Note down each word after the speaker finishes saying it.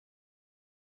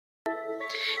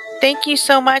Thank you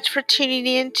so much for tuning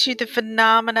in to the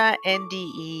Phenomena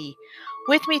NDE.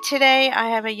 With me today, I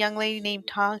have a young lady named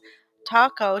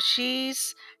Taco.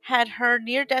 She's had her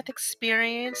near death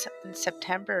experience in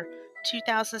September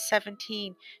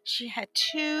 2017. She had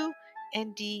two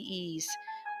NDEs.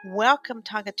 Welcome,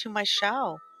 Taco, to my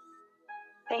show.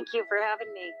 Thank you for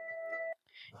having me.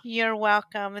 You're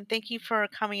welcome, and thank you for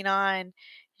coming on.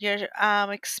 Your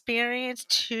experience,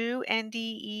 two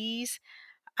NDEs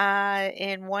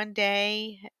in one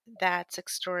day, that's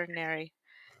extraordinary.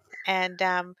 And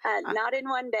uh, Not in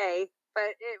one day,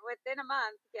 but within a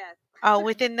month, yes. oh,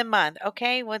 within the month.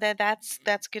 Okay, well that's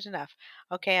good enough.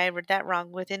 Okay, I read that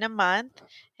wrong. Within a month,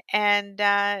 and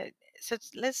I'm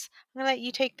gonna let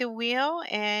you take the wheel,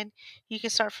 and you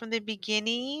can start from the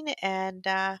beginning. And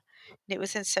it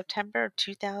was in September of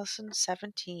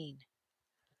 2017.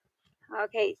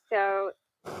 Okay, so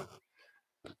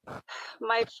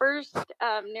my first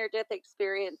near-death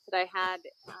experience that I had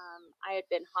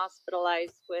been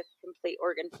hospitalized with complete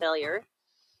organ failure.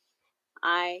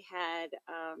 I had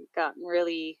gotten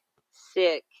really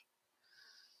sick.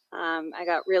 I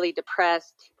got really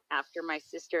depressed after my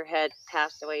sister had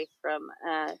passed away from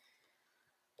an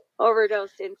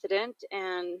overdose incident,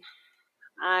 and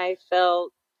I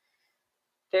felt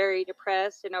very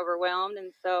depressed and overwhelmed,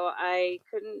 and so I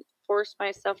couldn't force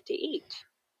myself to eat.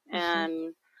 Mm-hmm.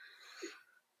 And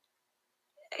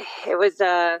it was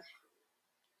I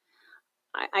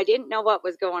didn't know what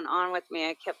was going on with me.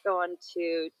 I kept going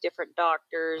to different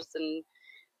doctors and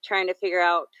trying to figure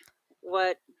out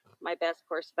what my best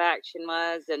course of action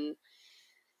was, and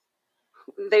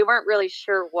they weren't really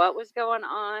sure what was going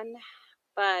on.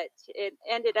 But it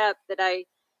ended up that I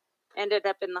ended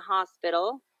up in the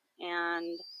hospital,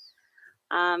 and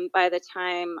by the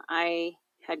time I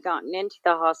had gotten into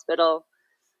the hospital,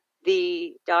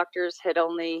 the doctors had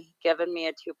only given me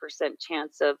a 2%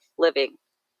 chance of living.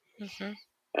 Mm-hmm.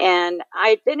 And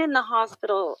I'd been in the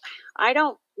hospital, I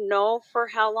don't know for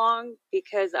how long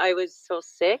because I was so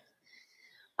sick,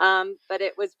 but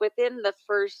it was within the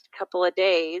first couple of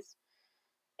days.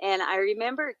 And I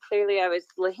remember clearly I was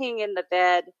laying in the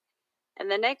bed, and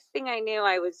the next thing I knew,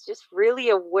 I was just really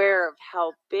aware of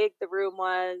how big the room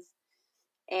was.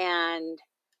 And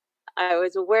I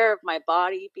was aware of my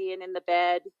body being in the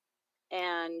bed.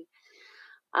 And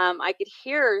I could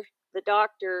hear the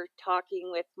doctor talking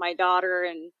with my daughter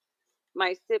and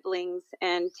my siblings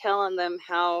and telling them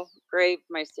how grave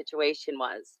my situation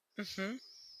was. Mm-hmm.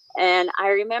 And I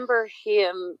remember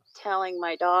him telling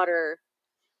my daughter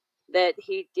that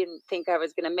he didn't think I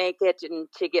was going to make it and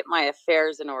to get my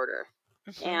affairs in order.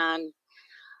 Mm-hmm. And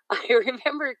I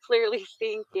remember clearly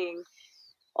thinking,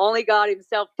 only God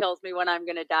Himself tells me when I'm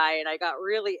going to die. And I got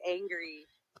really angry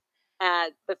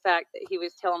at the fact that he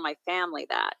was telling my family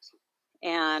that.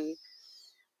 And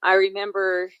I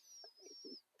remember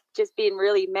just being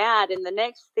really mad. And the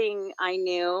next thing I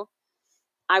knew,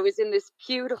 I was in this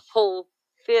beautiful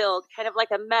field, kind of like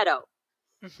a meadow.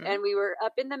 Mm-hmm. And we were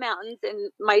up in the mountains,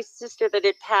 and my sister that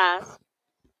had passed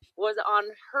was on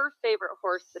her favorite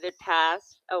horse that had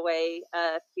passed away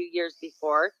a few years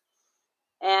before.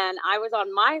 And I was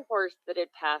on my horse that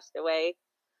had passed away.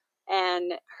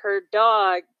 And her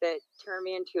dog that turned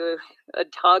me into a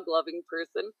dog loving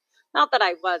person. Not that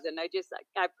I wasn't, I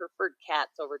preferred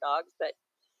cats over dogs, but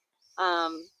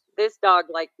um, this dog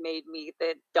like made me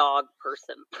the dog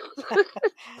person.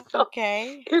 So,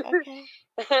 Okay. Okay.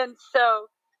 and so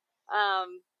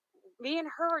um, me and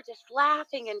her were just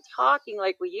laughing and talking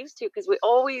like we used to, because we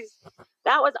always,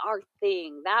 that was our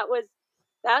thing.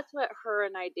 That's what her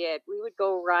and I did. We would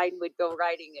go riding. We'd go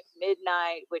riding at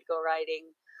midnight. We'd go riding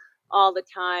all the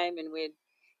time, and we'd,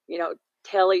 you know,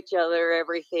 tell each other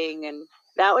everything. And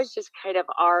that was just kind of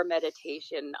our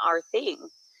meditation, our thing.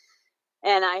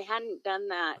 And I hadn't done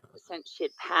that since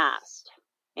she'd passed.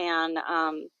 And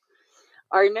I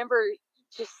remember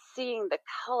just seeing the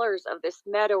colors of this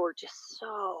meadow were just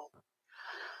so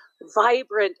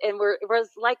vibrant, and it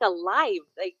was like alive,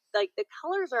 like the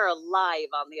colors are alive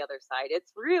on the other side.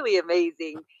 It's really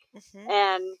amazing. Mm-hmm.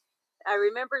 And I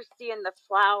remember seeing the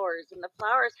flowers, and the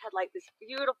flowers had like this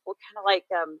beautiful kind of like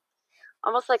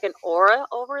almost like an aura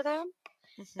over them.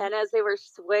 Mm-hmm. And as they were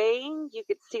swaying, you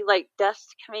could see like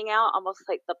dust coming out, almost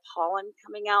like the pollen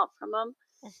coming out from them.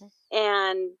 Mm-hmm.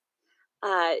 And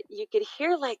you could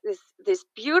hear like this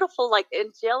beautiful like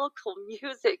angelical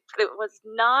music, but it was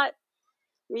not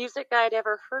music I'd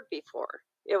ever heard before.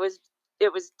 It was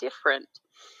different,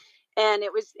 and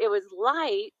it was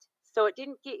light, so it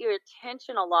didn't get your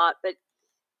attention a lot, but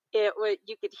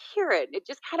you could hear it. It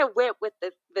just kind of went with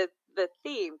the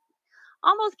theme,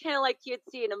 almost kind of like you'd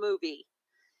see in a movie.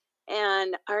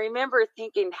 And I remember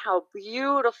thinking how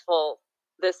beautiful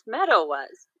this meadow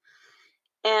was.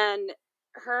 And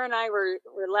her and I were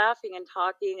laughing and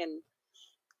talking,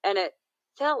 and it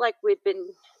felt like we'd been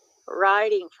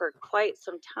riding for quite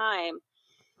some time.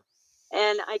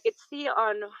 And I could see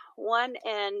on one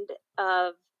end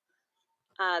of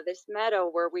this meadow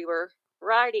where we were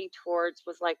riding towards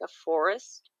was like a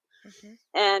forest. Mhm.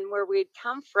 And where we'd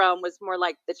come from was more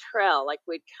like the trail, like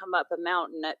we'd come up a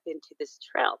mountain up into this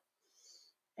trail.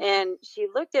 Mhm. And she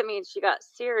looked at me and she got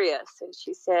serious and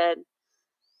she said,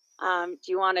 do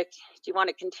you want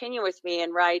to continue with me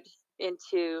and ride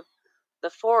into the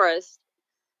forest?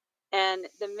 And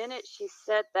the minute she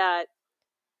said that,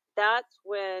 that's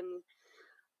when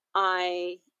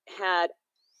I had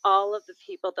all of the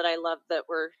people that I loved that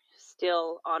were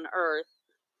still on earth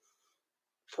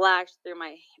flashed through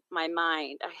my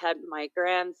mind. I had my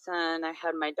grandson, I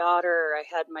had my daughter, I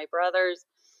had my brothers,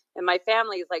 and my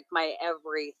family is like my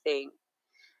everything.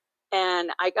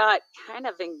 And I got kind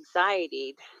of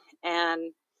anxiety,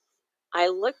 and I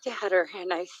looked at her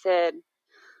and I said,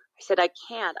 I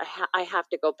can't. I have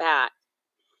to go back.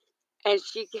 And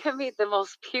she gave me the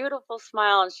most beautiful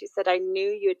smile, and she said, I knew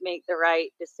you'd make the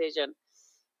right decision.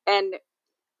 And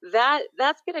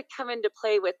that's going to come into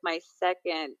play with my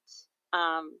second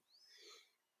um,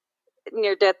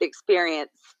 near death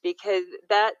experience, because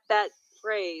that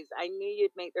phrase, I knew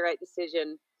you'd make the right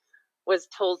decision, was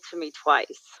told to me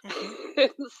twice. Mhm.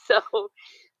 So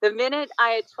the minute I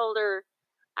had told her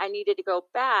I needed to go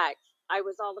back, I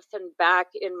was all of a sudden back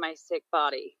in my sick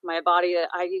body. My body,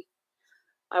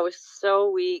 I was so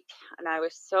weak and I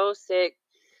was so sick.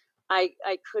 I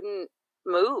couldn't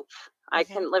move. I Mhm.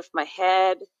 couldn't lift my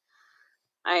head.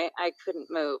 I couldn't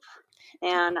move. Ta-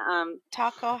 And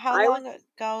Taco, how I was long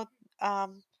ago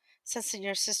um since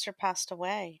your sister passed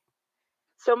away?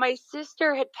 so my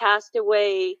sister had passed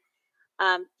away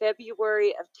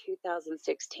February of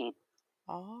 2016.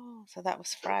 Oh, so that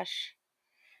was fresh.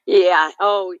 Yeah.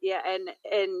 Oh, yeah.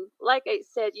 And like I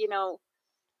said,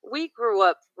 we grew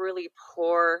up really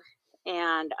poor,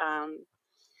 and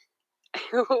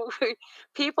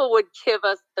people would give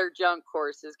us their junk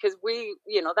horses because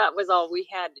that was all we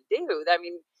had to do. I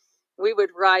mean, we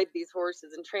would ride these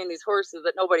horses and train these horses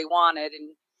that nobody wanted,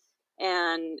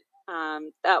 and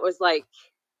that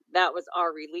was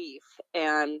our relief,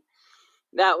 and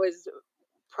that was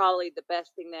probably the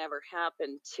best thing that ever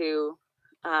happened to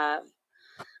uh,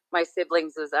 my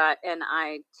siblings and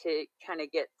I to kind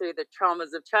of get through the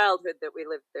traumas of childhood that we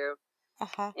lived through.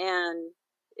 Uh-huh. And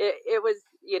it was,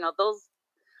 those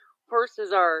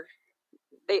horses are,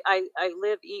 I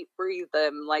live, eat, breathe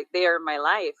them, like they are my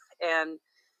life. And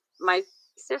my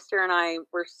sister and I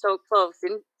were so close.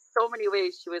 In so many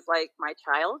ways, she was like my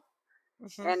child.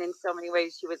 Mhm. And in so many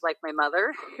ways, she was like my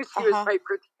mother. She was Uh-huh. my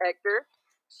protector.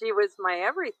 She was my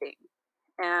everything,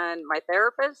 and my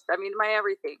therapist. I mean, my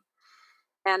everything.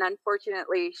 And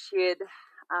unfortunately, she had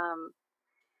um,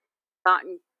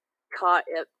 gotten caught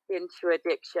into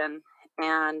addiction,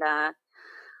 and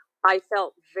I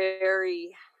felt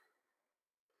very.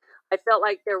 I felt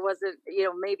like there wasn't,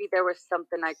 maybe there was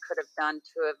something I could have done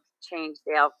to have changed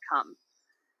the outcome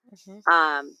Mhm.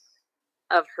 um,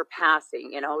 of her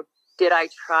passing. Did I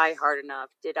try hard enough?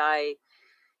 Did I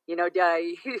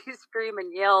scream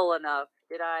and yell enough?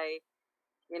 Could I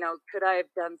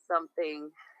have done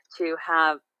something to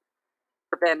have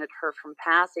prevented her from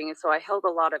passing? And so I held a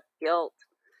lot of guilt,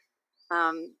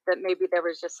 that maybe there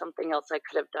was just something else I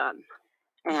could have done.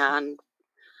 Mhm. And,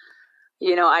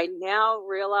 I now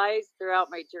realize throughout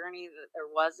my journey that there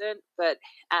wasn't, but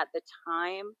at the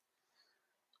time,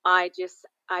 I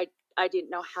didn't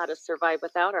know how to survive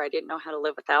without her. I didn't know how to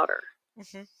live without her.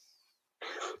 Mhm.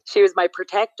 She was my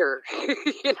protector,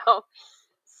 you know. Mm.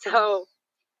 So,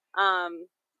 um,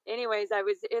 anyways, I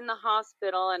was in the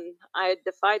hospital and I had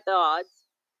defied the odds,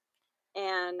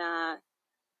 and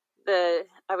the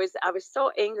I was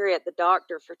so angry at the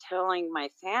doctor for telling my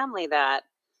family that,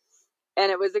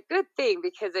 and it was a good thing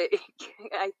because it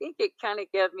I think it kind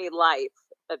of gave me life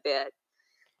a bit,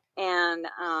 and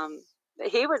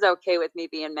he was okay with me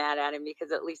being mad at him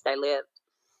because at least I lived.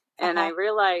 And I Uh-huh.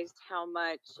 realized how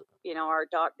much, our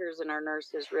doctors and our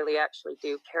nurses really actually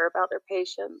do care about their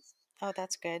patients. Oh,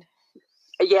 that's good.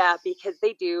 Yeah, because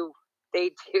they do.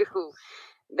 They do.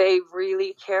 They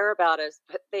really care about us,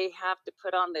 but they have to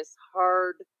put on this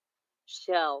hard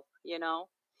shell.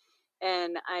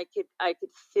 And I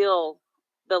could feel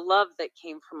the love that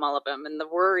came from all of them, and the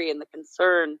worry and the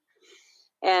concern.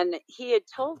 And he had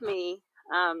told me,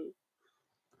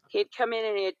 he had come in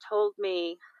and he had told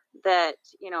me that,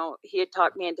 he had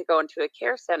talked me into going to a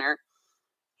care center.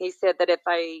 he said that if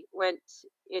I went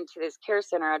into this care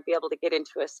center, I'd be able to get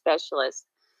into a specialist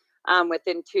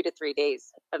within 2 to 3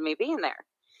 days of me being there.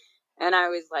 And I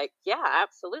was like, yeah,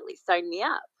 absolutely, sign me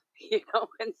up.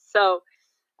 And so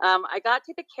I got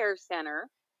to the care center,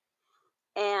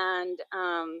 and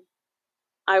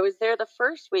I was there the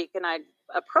first week, and I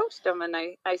approached him and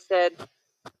I said,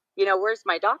 where's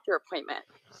my doctor appointment?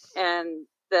 And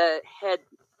the head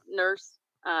nurse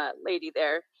lady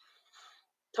there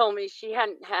told me she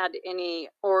hadn't had any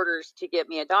orders to get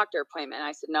me a doctor appointment.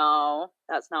 I said, no,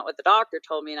 that's not what the doctor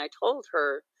told me. And I told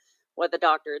her what the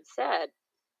doctor had said.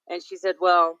 And she said,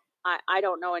 well, I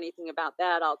don't know anything about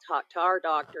that. I'll talk to our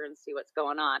doctor and see what's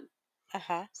going on.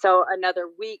 Uh-huh. So another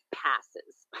week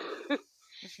passes.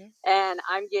 Mhm. And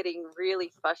I'm getting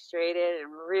really frustrated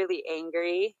and really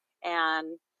angry.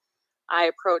 And I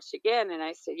approached again and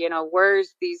I said,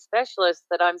 where's these specialists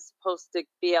that I'm supposed to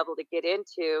be able to get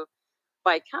into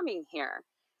by coming here?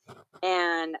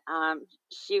 And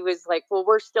she was like, well,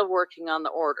 we're still working on the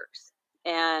orders.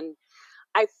 And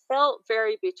I felt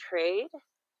very betrayed.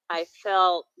 I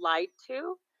felt lied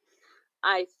to.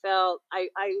 I felt I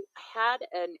had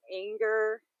an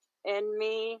anger in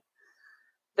me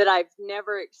that I've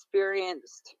never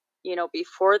experienced,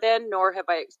 before then, nor have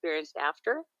I experienced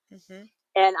after. Mhm.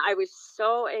 And I was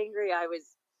so angry. I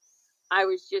was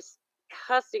just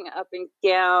cussing up and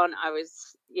down. I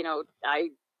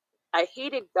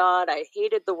hated God. I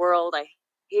hated the world. I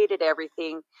hated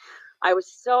everything. I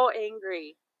was so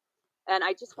angry, and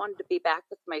I just wanted to be back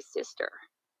with my sister.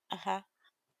 Uh-huh.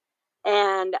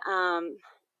 And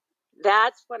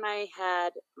that's when I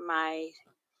had my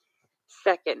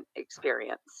second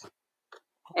experience,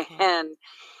 Okay. and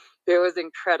it was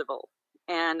incredible.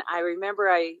 And I remember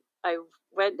I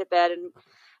went to bed, and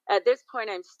at this point,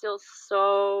 I'm still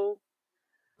so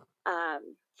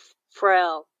um,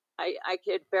 frail. I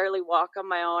could barely walk on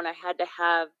my own. I had to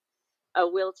have a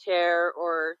wheelchair,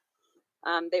 or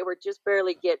they were just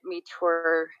barely getting me to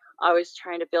where I was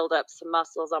trying to build up some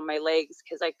muscles on my legs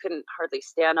because I couldn't hardly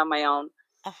stand on my own.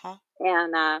 Uh-huh.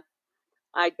 And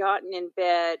I'd gotten in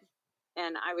bed,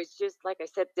 and I was just, like I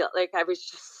said, like I was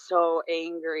just so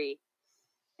angry.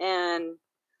 And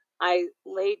I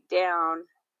laid down,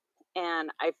 and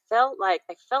I felt like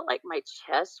my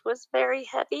chest was very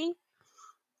heavy,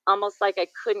 almost like I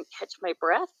couldn't catch my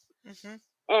breath. Mhm.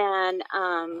 And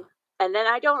and then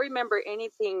I don't remember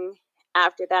anything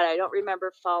after that. I don't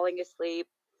remember falling asleep.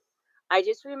 I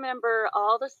just remember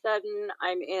all of a sudden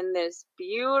I'm in this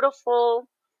beautiful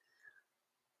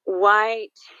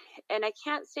white, and I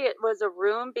can't say it was a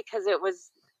room because it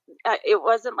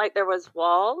wasn't like there was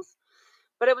walls,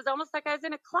 but it was almost like I was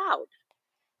in a cloud.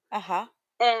 Uh-huh.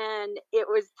 And it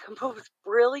was the most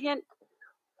brilliant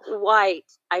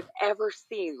white I've ever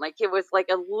seen. Like, it was like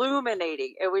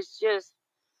illuminating. It was just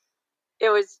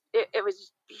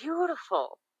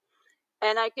beautiful.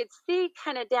 And I could see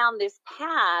kind of down this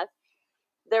path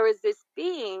there was this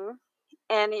being,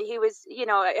 and he was,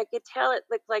 I could tell it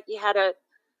looked like he had a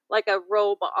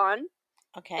robe on,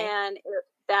 Okay. and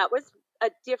that was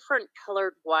a different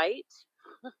colored white.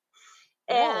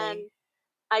 And Really?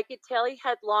 I could tell he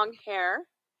had long hair,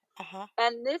 Uh-huh.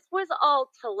 and this was all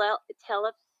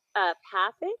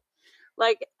telepathic.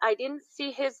 Like, I didn't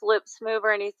see his lips move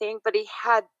or anything, but he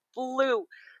had blue,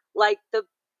 like the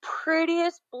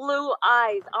prettiest blue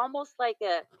eyes, almost like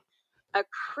a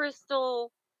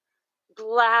crystal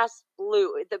glass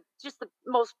blue, just the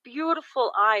most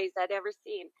beautiful eyes I'd ever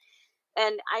seen.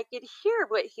 And I could hear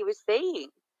what he was saying.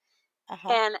 Uh-huh.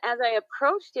 And as I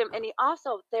approached him, and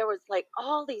there was like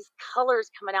all these colors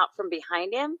coming out from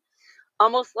behind him,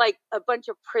 almost like a bunch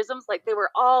of prisms, like they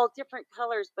were all different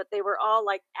colors, but they were all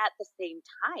like at the same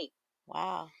time.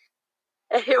 Wow.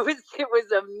 It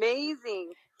was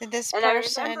amazing. Did this And I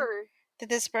person remember, did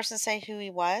this person say who he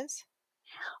was?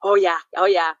 oh yeah, oh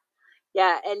yeah,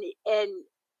 yeah. And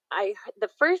the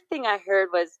first thing I heard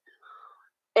was,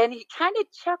 and he kind of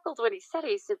chuckled when he said it.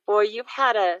 He said, boy, you've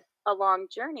had a long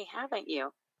journey, haven't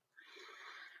you?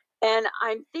 And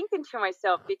I'm thinking to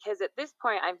myself, because at this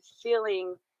point I'm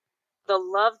feeling the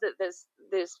love that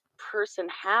this person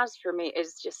has for me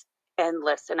is just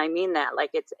endless. And I mean that, like,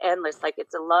 it's endless. Like,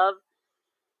 it's a love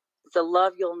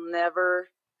you'll never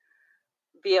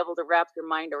be able to wrap your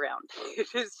mind around. It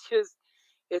is just,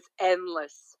 it's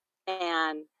endless.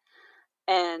 And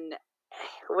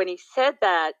when he said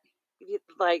that,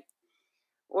 like,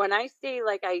 when I say,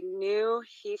 like, I knew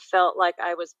he felt like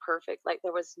I was perfect, like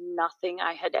there was nothing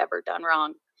I had ever done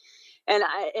wrong. And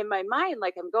in my mind,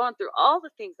 like, I'm going through all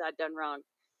the things I'd done wrong.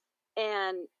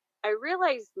 And I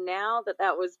realize now that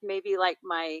that was maybe like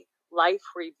my life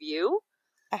review.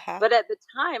 Uh-huh. But at the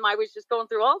time, I was just going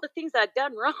through all the things I'd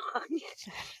done wrong.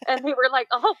 And they were like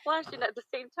all flashing at the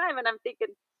same time. And I'm thinking,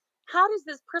 how does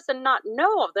this person not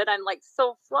know that I'm like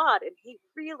so flawed? And he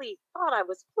really thought I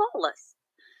was flawless.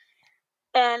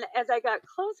 And as I got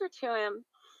closer to him,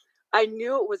 I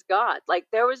knew it was God. Like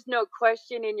there was no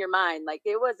question in your mind. Like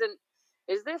it wasn't,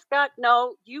 is this God?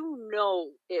 No, you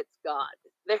know it's God.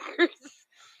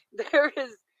 There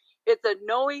is, it's a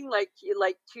knowing like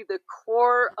to the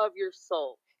core of your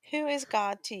soul. Who is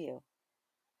God to you?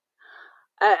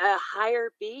 A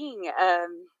higher being,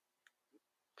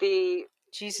 the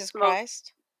Jesus most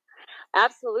Christ?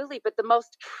 absolutely, but the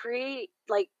most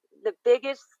like the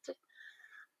biggest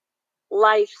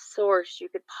life source you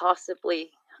could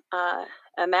possibly uh,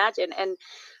 imagine. And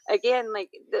again, like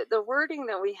the wording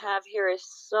that we have here is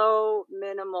so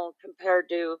minimal compared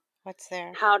to What's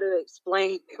there? how to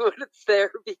explain what's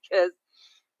there because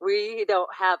we don't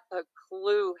have a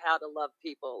clue how to love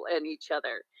people and each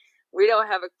other. We don't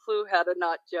have a clue how to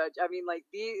not judge. I mean, like,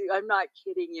 I'm not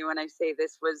kidding you when I say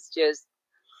this was just,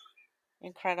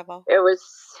 Incredible. it was,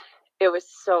 it was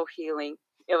so healing.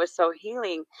 It was so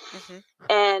healing. Hmm.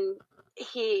 And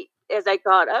as I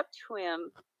got up to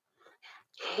him,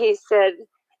 he said,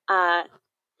 uh,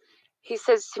 he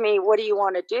says to me, "What do you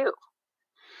want to do?"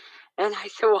 And I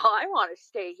said, "Well, I want to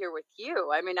stay here with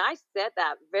you." I mean, I said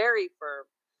that very firm.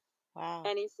 Wow.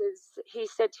 And he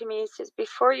said to me, he says,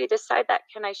 "Before you decide that,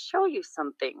 can I show you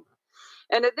something?"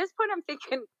 And at this point, I'm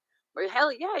thinking, well,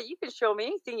 hell yeah, you can show me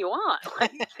anything you want.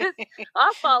 Like, just,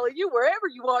 I'll follow you wherever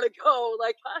you want to go.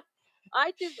 Like,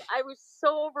 I was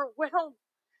so overwhelmed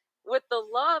with the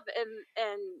love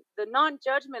and the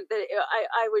non-judgment that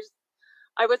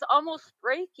I was almost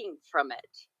breaking from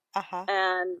it. Uh-huh.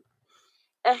 And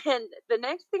and the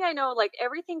next thing I know, like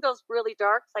everything goes really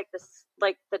dark, like this,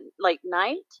 like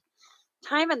night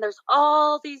time, and there's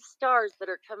all these stars that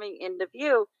are coming into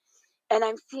view, and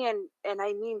I'm seeing, and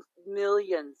I mean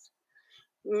millions,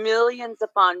 millions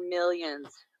upon millions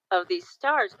of these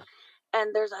stars,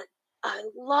 and there's a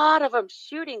lot of them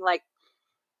shooting, like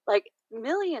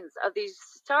millions of these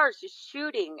stars just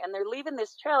shooting, and they're leaving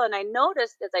this trail. And I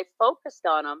noticed as I focused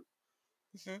on them,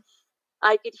 Hmm.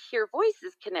 I could hear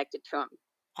voices connected to them,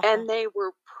 Uh-huh. and they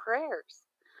were prayers.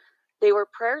 They were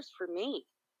prayers for me.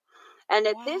 And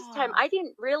at this time, Wow. I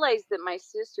didn't realize that my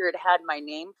sister had my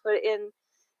name put in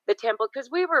the temple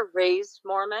because we were raised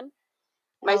Mormon.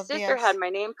 My Oh, sister had yes. my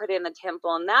name put in the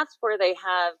temple, and that's where they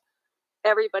have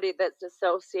everybody that's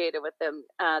associated with them.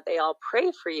 They all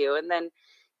pray for you. And then,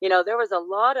 there was a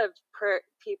lot of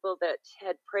people that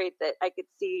had prayed that I could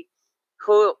see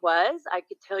who it was. I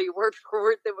could tell you word for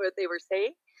word what they were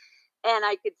saying. And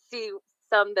I could see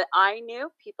some that I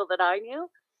knew, people that I knew,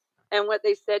 and what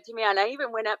they said to me. And I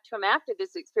even went up to them after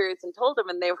this experience and told them,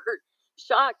 and they were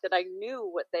shocked that I knew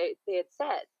what they had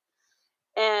said.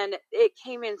 And it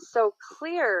came in so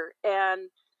clear, and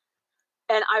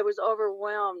I was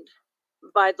overwhelmed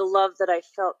by the love that I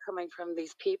felt coming from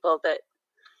these people that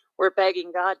were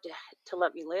begging God to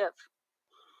let me live.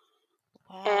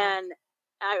 Wow. And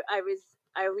I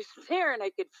was there, and I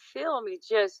could feel me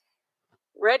just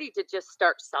ready to just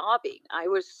start sobbing. I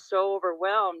was so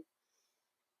overwhelmed.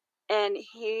 And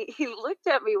he looked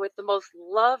at me with the most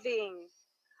loving,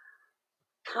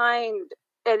 kind,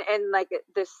 and like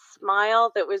this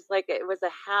smile that was like, it was a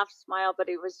half smile, but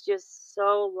it was just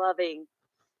so loving,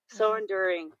 so Hmm.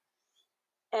 enduring.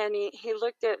 And he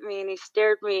looked at me and he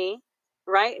stared me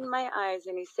right in my eyes,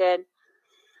 and he said,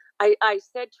 I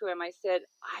said to him, I said,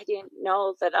 "I didn't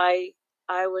know that I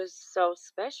was so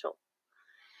special."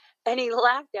 And he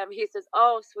laughed at me. He says,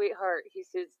 "Oh, sweetheart," he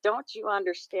says, "don't you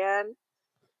understand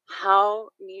how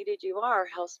needed you are,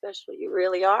 how special you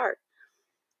really are?"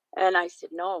 And I said,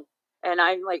 "No." And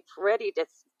I'm like ready to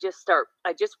just start.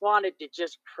 I just wanted to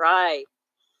just cry.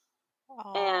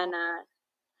 And Oh.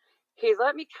 he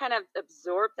let me kind of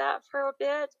absorb that for a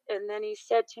bit. And then he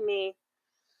said to me,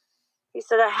 he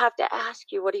said, "I have to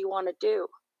ask you, what do you want to do?"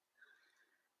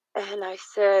 And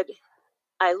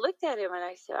I looked at him and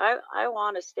I said, I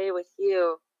want to stay with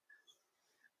you,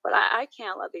 but I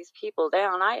can't let these people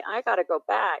down. I got to go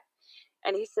back.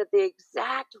 And he said the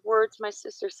exact words my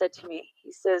sister said to me.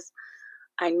 He says,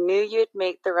 "I knew you'd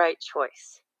make the right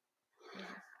choice."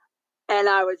 Hmm. And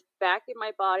I was back in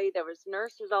my body. There was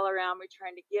nurses all around me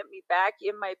trying to get me back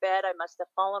in my bed. I must have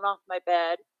fallen off my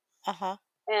bed. Uh-huh.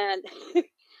 And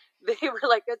they were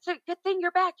like, "It's a good thing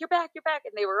you're back. You're back. You're back."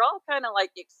 And they were all kind of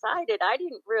like excited. I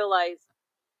didn't realize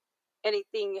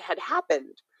anything had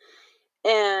happened.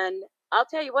 And I'll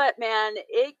tell you what, man,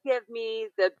 it gave me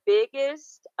the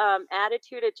biggest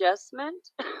attitude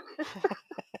adjustment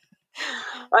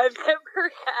I've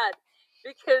ever had.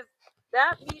 because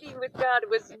that meeting with God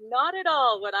was not at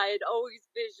all what I had always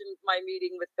visioned my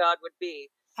meeting with God would be.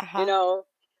 You Uh-huh. know,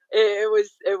 it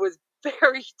was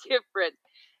very different.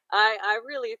 I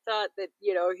really thought that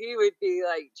he would be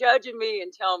like judging me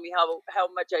and telling me how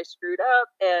much I screwed up,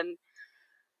 and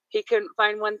he couldn't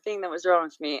find one thing that was wrong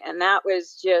with me, and that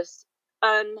was just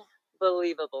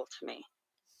unbelievable to me.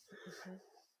 Mhm.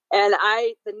 And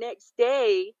the next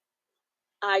day,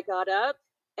 I got up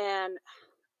and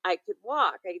I could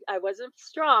walk. I wasn't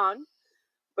strong,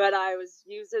 but I was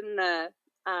using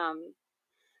um,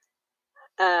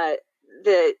 uh,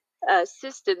 the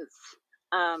assistance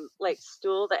like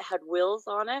stool that had wheels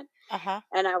on it, Uh-huh.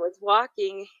 and I was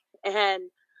walking, and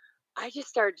I just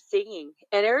started singing,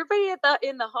 and everybody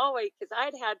in the hallway, because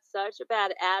I'd had such a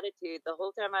bad attitude the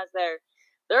whole time I was there,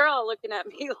 they're all looking at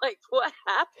me like, "What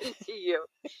happened to you?"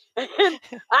 And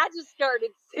I just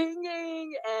started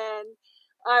singing, and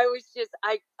I was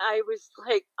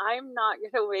like, "I'm not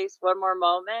gonna waste one more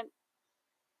moment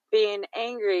being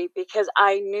angry," because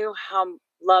I knew how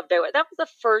loved I was. That was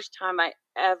the first time I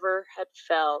ever had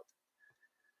felt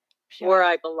where Pure.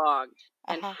 I belonged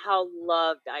and Uh-huh. how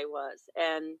loved I was,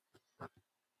 and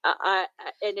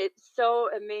and it's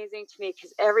so amazing to me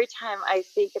because every time I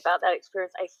think about that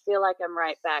experience, I feel like I'm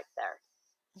right back there.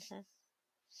 Mhm.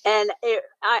 And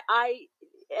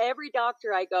every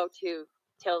doctor I go to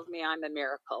tells me I'm a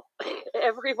miracle.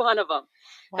 Every one of them.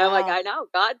 And I'm like, Wow. I know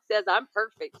God says I'm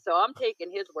perfect, so I'm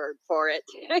taking His word for it.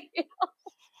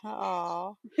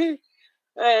 Oh.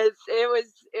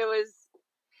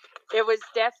 It was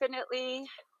definitely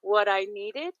what I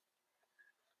needed.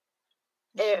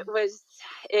 It Mhm. was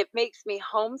it makes me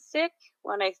homesick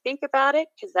when I think about it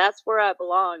because that's where I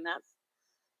belong.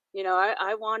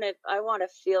 I want to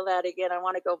feel that again. I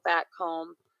want to go back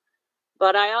home.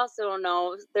 But I also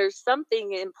know there's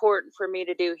something important for me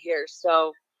to do here.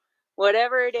 So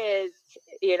whatever it is,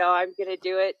 I'm going to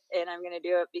do it, and I'm going to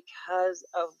do it because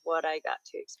of what I got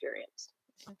to experience.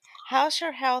 How's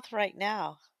your health right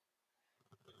now?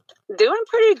 Doing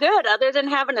pretty good other than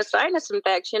having a sinus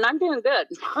infection. I'm doing good.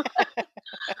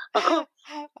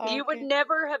 You would Okay.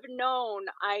 never have known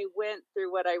I went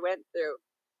through what I went through.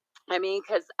 I mean,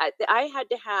 because I had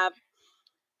to have,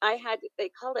 they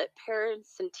called it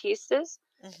paracentesis,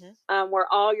 Mhm. where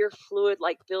all your fluid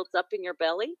like builds up in your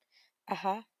belly,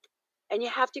 Uh-huh. and you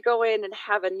have to go in and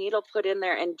have a needle put in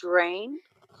there and drain.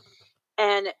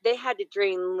 And they had to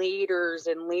drain liters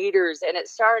and liters. And it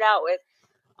started out with,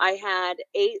 I had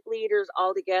 8 liters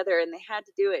altogether, and they had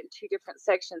to do it in two different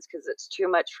sections because it's too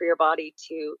much for your body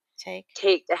to Take.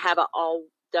 take to have it all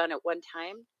done at one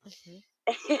time. Mhm.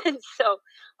 And so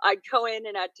I'd go in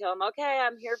and I'd tell them, okay,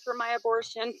 I'm here for my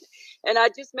abortion. And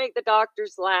I'd just make the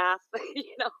doctors laugh,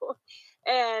 you know.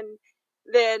 And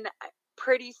then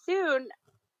pretty soon,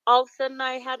 all of a sudden,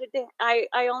 I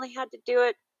only had to do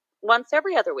it once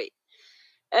every other week.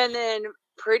 And then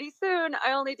pretty soon,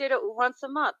 I only did it once a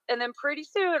month. And then pretty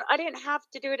soon, I didn't have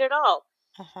to do it at all.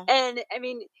 Uh-huh. And I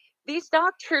mean, these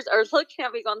doctors are looking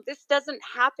at me going, this doesn't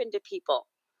happen to people.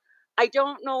 I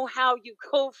don't know how you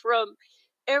go from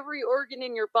every organ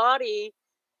in your body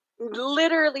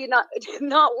literally not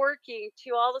not working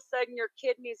to all of a sudden your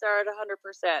kidneys are at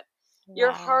 100%.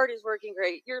 Your Wow. heart is working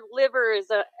great. Your liver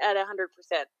is at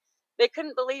 100%. They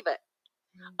couldn't believe it.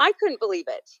 Mm. I couldn't believe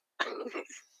it.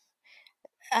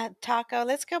 Taco,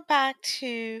 let's go back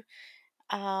to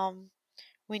um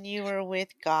when you were with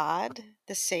God,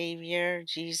 the Savior,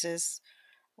 Jesus,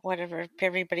 whatever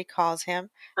everybody calls him.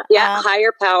 Yeah, Um,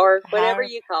 higher power, whatever higher,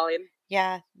 you call him.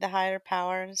 yeah, the higher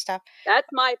power and stuff. That's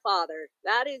my father.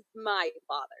 That is my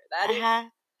father. That is Uh-huh.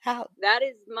 How, that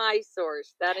is my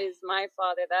source. That is my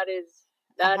father. That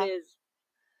uh-huh. is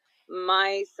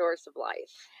my source of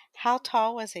life. How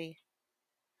tall was he?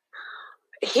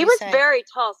 Would He you was say? very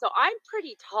tall, so I'm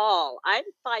pretty tall. I'm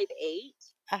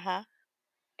 5'8", Uh-huh.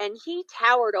 and he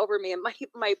towered over me. And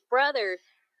my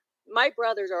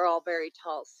brothers are all very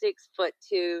tall,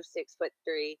 6'2",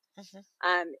 6'3". Hmm.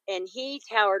 And he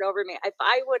towered over me. If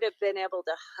I would have been able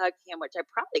to hug him, which I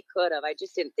probably could have, I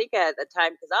just didn't think at the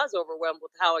time because I was overwhelmed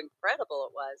with how incredible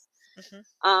it was.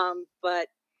 Hmm. But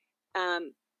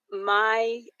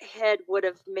my head would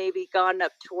have maybe gone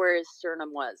up to where his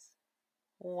sternum was.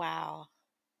 Wow.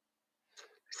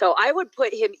 So I would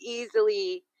put him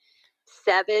easily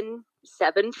 7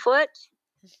 foot.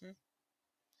 Hmm.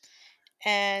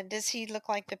 And does he look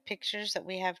like the pictures that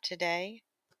we have today?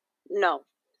 No,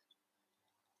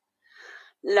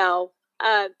 no.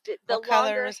 The What color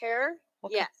longer was hair,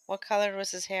 what yes. color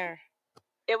was his hair?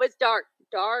 It was dark,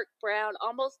 dark brown,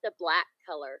 almost a black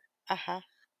color. Uh-huh.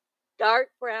 Dark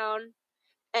brown.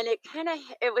 and it kind of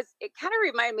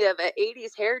reminded me of an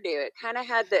 80s hairdo. It kind of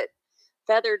had that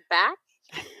feathered back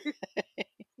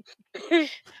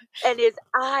and his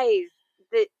eyes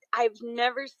that I've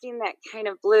never seen that kind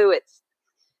of blue. It's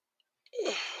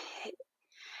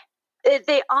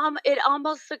it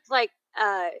almost looks like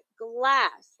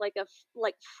glass, like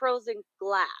like frozen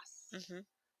glass, Mhm.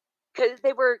 because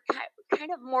they were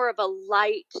kind of more of a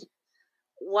light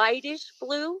whitish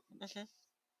blue, Mhm.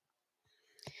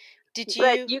 Did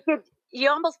but you you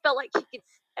almost felt like he could.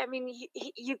 I mean,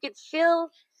 you could feel.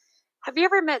 Have you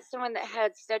ever met someone that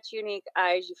had such unique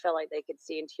eyes? You felt like they could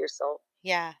see into your soul.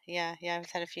 Yeah, yeah, yeah, I've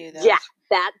had a few of Yeah, those.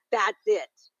 that's it.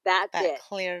 That's That it.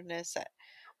 clearness,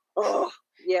 Oh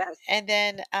yes. and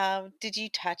then, did you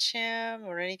touch him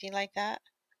or anything like that?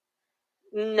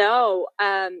 No,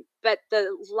 but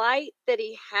the light that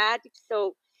he had,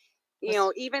 so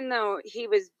Was even though he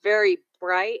was very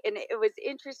bright, and it was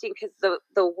interesting because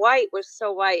the white was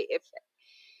so white, if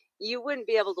you wouldn't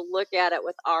be able to look at it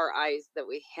with our eyes that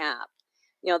we have.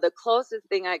 The closest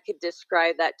thing I could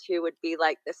describe that to would be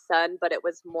like the sun, but it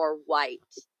was more white.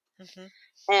 Mhm.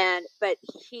 And but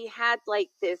he had like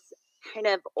this kind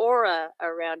of aura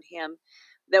around him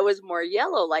that was more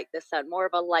yellow, like the sun, more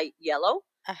of a light yellow.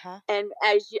 Uh-huh. And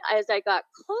as I got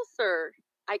closer,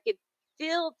 I could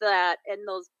feel that, and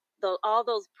all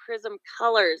those prism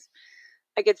colors,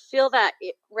 I could feel that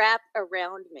it wrapped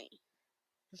around me.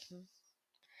 Mhm.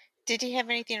 Did he have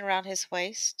anything around his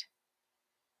waist?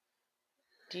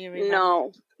 Do you remember?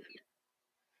 No,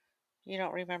 You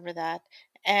don't remember that?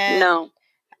 And, no.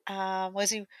 was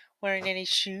he wearing any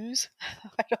shoes?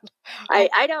 I don't know.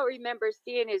 I don't remember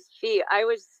seeing his feet. I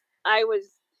was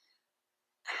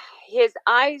his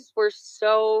eyes were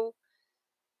so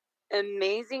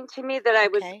amazing to me that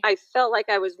Okay. I felt like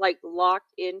I was like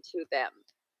locked into them.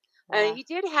 And Wow. he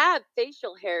did have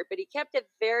facial hair, but he kept it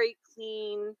very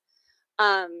clean,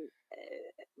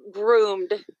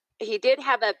 groomed. He did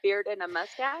have a beard and a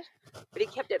mustache, but he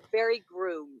kept it very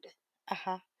groomed.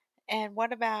 Uh-huh. And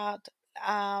what about,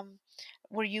 um,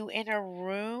 were you in a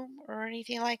room or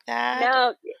anything like that?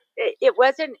 No, it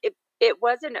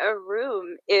wasn't a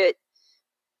room. It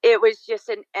was just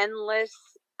an endless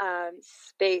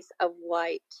space of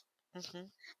white.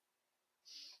 Mhm.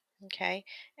 Okay.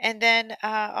 And then,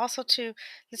 also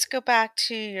let's go back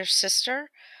to your sister.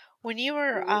 When you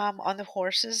were, Mhm. on the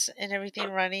horses and everything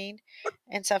running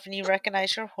and stuff, and you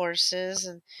recognize your horses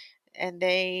and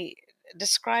they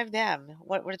describe them.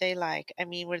 What were they like? I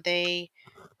mean, were they,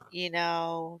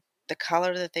 the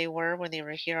color that they were when they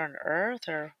were here on Earth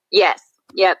or Yes,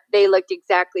 yep, they looked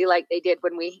exactly like they did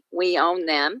when we owned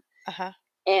them. uh-huh.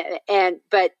 And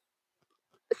but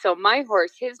so my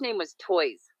horse, his name was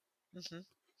Toys, Mhm.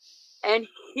 and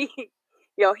he,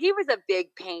 he was a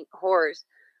big paint horse,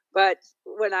 but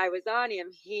when I was on him,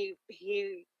 he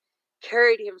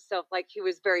carried himself like he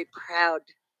was very proud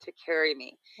to carry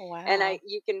me, and I Wow.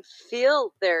 you can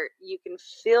feel their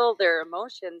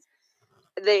emotions.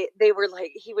 They were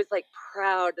like, he was like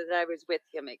proud that I was with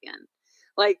him again.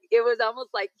 Like it was almost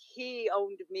like he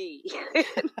owned me.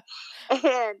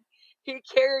 And he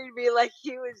carried me like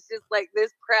he was just like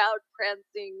this proud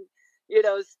prancing,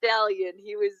 stallion.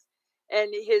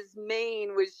 And his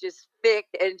mane was just thick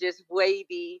and just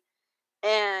wavy,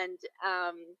 and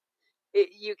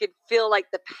you could feel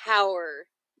like the power,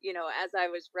 as I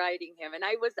was riding him. And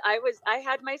I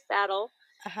had my saddle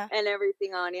Uh-huh. and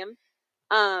everything on him.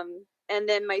 And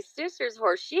then my sister's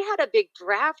horse, she had a big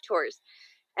draft horse,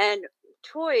 and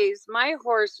Toys, my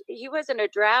horse, he wasn't a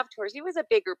draft horse. He was a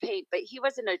bigger paint, but he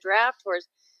wasn't a draft horse.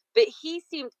 But he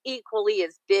seemed equally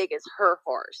as big as her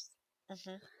horse.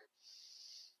 Mhm.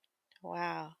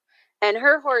 Wow. And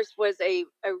her horse was a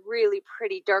really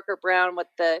pretty darker brown with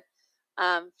the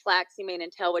flaxy mane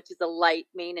and tail, which is a light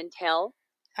mane and tail.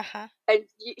 Uh-huh. And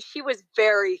she was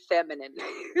very feminine,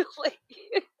 like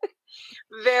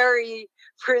very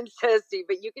princessy.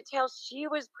 But you could tell she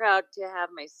was proud to have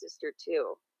my sister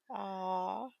too.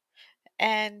 Aw.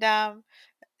 And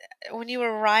when you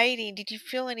were riding, did you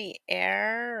feel any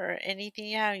air or anything?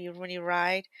 Yeah, when you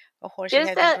ride a horse, you Just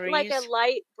had the like a breeze.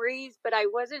 light breeze, but I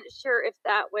wasn't sure if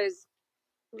that was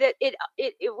that it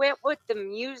went with the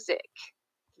music.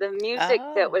 The music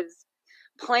that Oh. was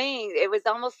playing, it was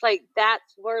almost like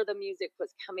that's where the music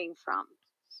was coming from.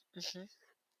 Hmm.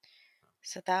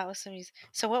 So that was the music.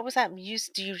 So what was that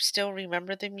music? Do you still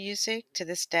remember the music to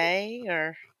this day,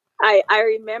 or? I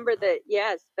remember that,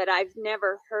 yes, but I've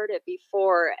never heard it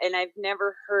before, and I've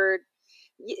never heard.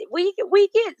 We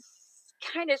get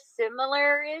kind of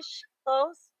similar-ish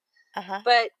close, Uh huh.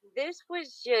 but this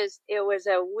was just it was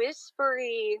a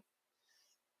whispery.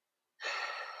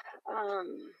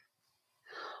 Um,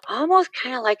 almost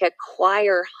kind of like a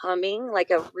choir humming,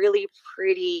 like a really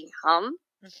pretty hum.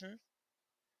 Mhm.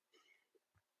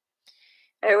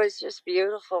 It was just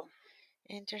beautiful.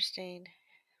 Interesting.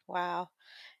 Wow.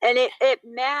 And it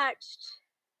matched,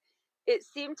 it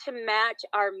seemed to match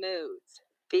our moods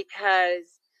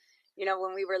because,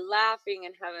 when we were laughing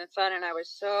and having fun and I was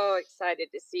so excited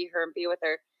to see her and be with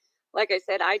her. Like I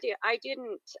said, I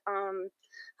didn't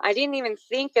even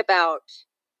think about,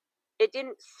 it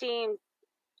didn't seem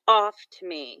off to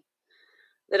me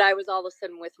that I was all of a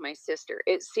sudden with my sister.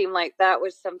 It seemed like that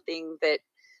was something that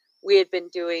we had been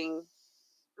doing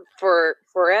for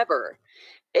forever.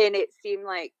 And it seemed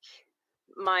like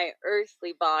my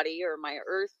earthly body or my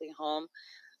earthly home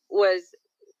was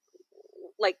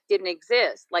like didn't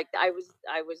exist. Like I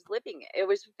was living it. It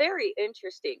was very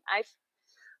interesting. I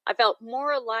felt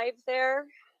more alive there.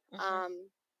 Mhm. Um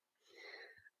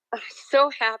I was so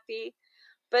happy,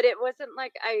 but it wasn't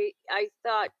like I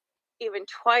thought even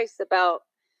twice about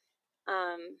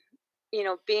um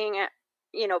being at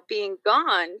being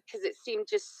gone, because it seemed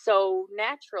just so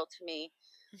natural to me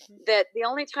Mhm. that the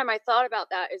only time I thought about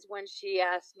that is when she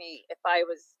asked me if I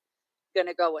was going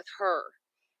to go with her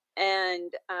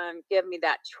and give me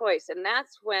that choice. And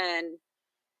that's when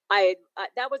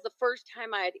that was the first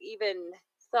time I had even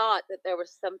thought that there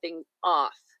was something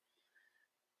off.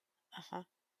 Uh-huh.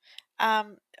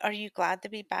 Are you glad to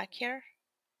be back here?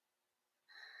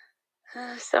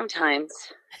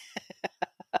 Sometimes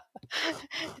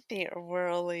The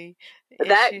worldly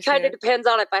that issues kind of here. depends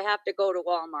on if I have to go to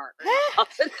Walmart or not.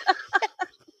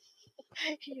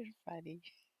 You're funny.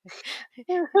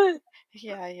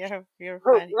 Yeah, you're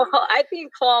Well, funny. I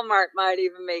think Walmart might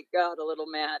even make God a little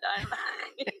mad.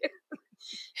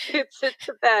 It's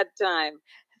a bad time.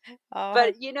 Oh,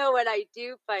 But you know what I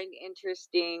do find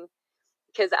interesting,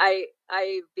 because I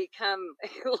become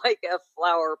like a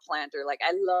flower planter. Like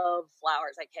I love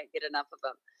flowers. I can't get enough of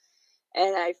them.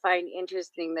 And I find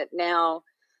interesting that now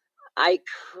I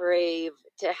crave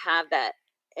to have that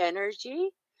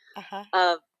energy uh-huh.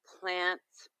 of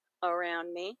plants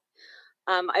around me.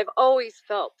 I've always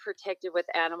felt protected with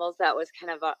animals. That was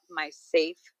kind of my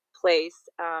safe place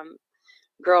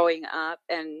growing up,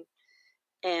 and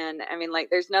I mean, like,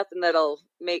 there's nothing that'll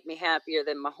make me happier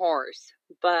than my horse.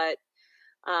 But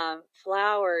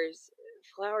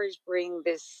flowers bring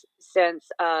this sense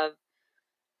of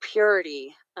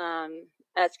purity.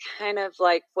 That's kind of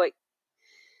like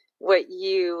what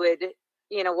you would,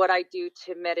 what I do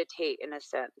to meditate in a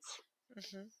sense.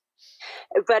 Mhm.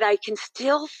 But I can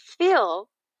still feel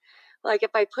like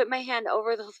if I put my hand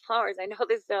over those flowers, I know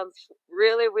this sounds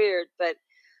really weird, but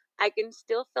I can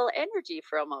still feel energy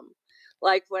from them,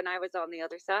 like when I was on the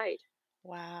other side.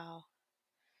 Wow.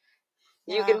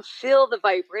 You Wow. can feel the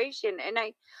vibration, and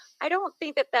I don't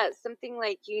think that that's something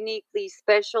like uniquely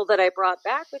special that I brought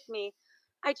back with me.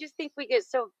 I just think we get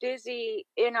so busy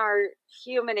in our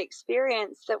human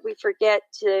experience that we forget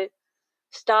to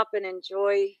stop and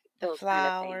enjoy The those kind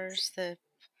of things. flowers, the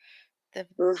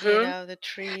Mhm. the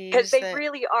Because trees they that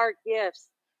really are gifts.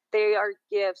 They are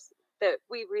gifts that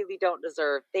we really don't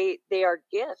deserve. They are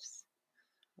gifts.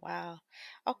 wow.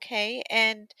 Okay,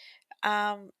 and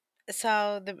um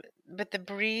so the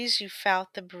breeze, you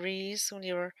felt the breeze when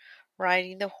you were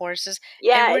riding the horses.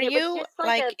 And Yeah, were and it was you just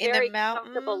like like a in the very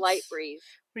comfortable light mountains? breeze.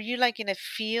 Were you like in a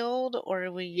field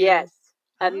or were you Yes,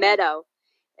 a Oh, meadow.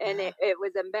 And wow. it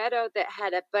was a meadow that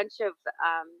had a bunch of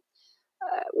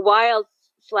wild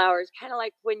flowers, kind of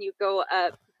like when you go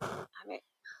up. I mean,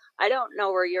 I don't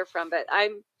know where you're from, but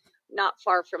I'm not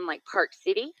far from like Park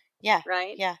City, Yeah,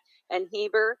 right? yeah. And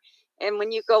Heber. And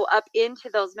when you go up into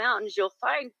those mountains, you'll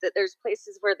find that there's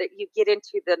places where that you get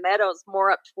into the meadows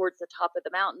more up towards the top of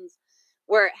the mountains,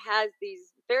 where it has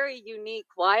these very unique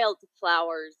wild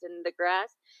flowers in the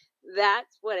grass.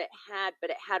 That's what it had, but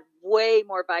it had way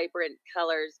more vibrant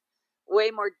colors,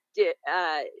 way more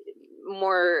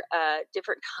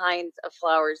different kinds of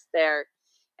flowers there,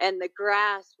 and the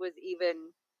grass was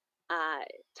even uh,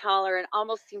 taller and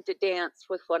almost seemed to dance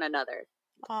with one another.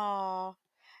 Oh.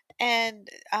 And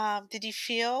did you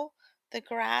feel the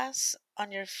grass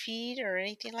on your feet or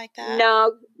anything like that?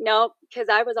 No, no, because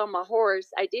I was on my horse.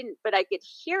 I didn't, but I could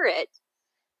hear it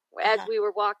as Uh-huh. we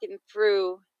were walking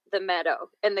through the meadow.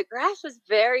 And the grass was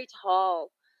very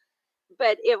tall,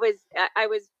 but I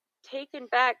was taken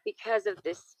back because of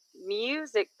this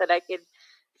music that I could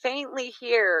faintly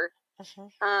hear.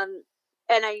 Uh-huh. Um,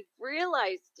 and I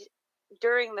realized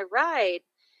during the ride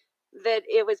that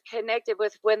it was connected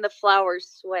with when the flowers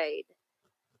swayed.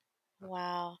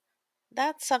 Wow.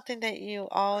 That's something that you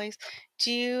always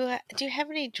do you have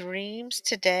any dreams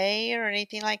today or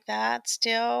anything like that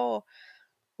still?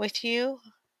 with you?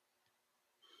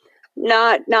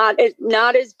 Not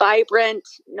as vibrant,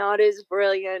 not as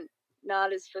brilliant,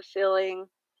 not as fulfilling.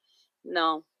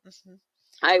 No. Hmm.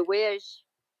 I wish.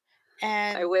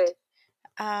 I And wish.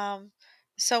 um,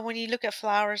 so when you look at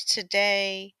flowers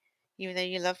today, even though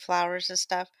you love flowers and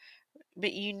stuff,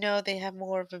 but you know they have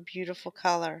more of a beautiful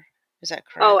color. Is that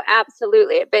Oh, correct?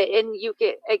 absolutely. But and you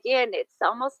get again, it's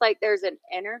almost like there's an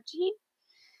energy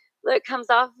that comes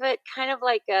off of it, kind of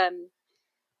like a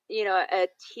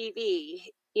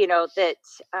TV, that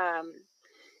um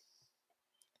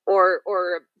or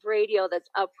radio that's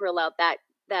up real loud,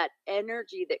 that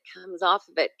energy that comes off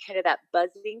of it, kind of that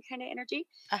buzzing kind of energy.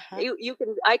 Uh-huh.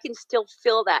 I can still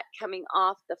feel that coming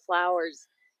off the flowers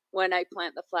when I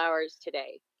plant the flowers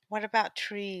today. What about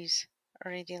trees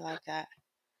or anything like that?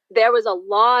 There was a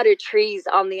lot of trees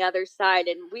on the other side,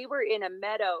 and we were in a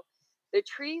meadow. The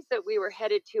trees that we were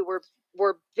headed to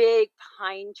were big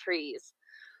pine trees,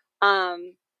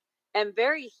 um, and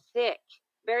very thick.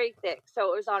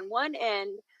 So it was on one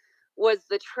end was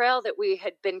the trail that we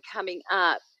had been coming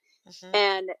up, Hmm.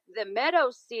 and the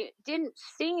meadow didn't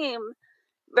seem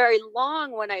very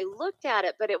long when I looked at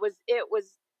it, but it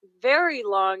was very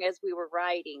long as we were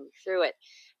riding through it.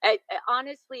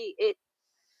 Honestly, it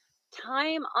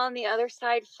time on the other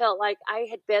side felt like I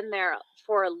had been there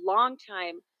for a long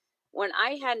time when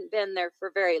I hadn't been there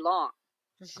for very long.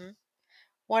 Hmm.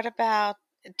 What about,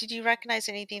 did you recognize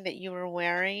anything that you were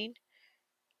wearing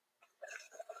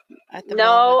at the moment?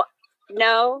 No,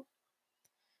 no.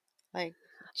 Like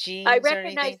I jeans or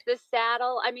anything? recognized the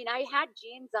saddle. I mean, I had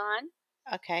jeans on.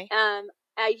 Okay.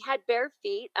 I had bare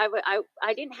feet.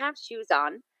 I didn't have shoes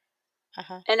on,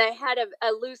 Uh-huh. and I had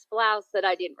a loose blouse that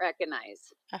I didn't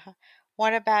recognize. Uh-huh.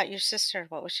 What about your sister?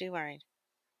 What was she wearing?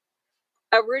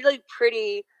 A really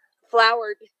pretty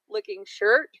flowered looking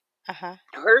shirt. Uh-huh.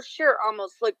 Her shirt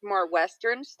almost looked more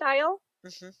Western style,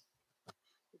 Hmm.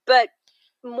 but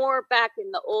more back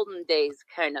in the olden days,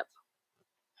 kind of.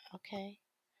 Okay.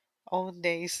 Old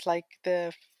days, like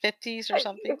the 50s or Uh,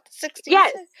 something? 60s?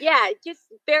 yes, yeah, just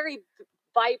very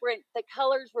vibrant. The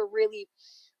colors were really,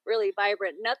 really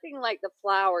vibrant. Nothing like the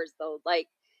flowers, though. Like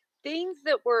things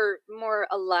that were more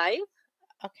alive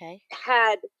Okay.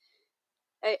 had.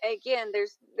 Again,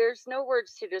 there's no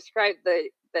words to describe the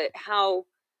how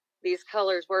these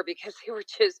colors were, because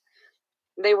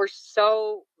they were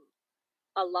so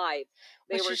alive.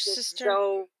 They Was your were just sister,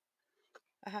 so.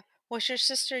 was your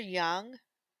sister young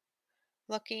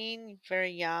looking,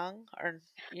 very young, or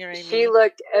you know what I She mean?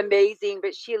 looked amazing,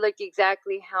 but she looked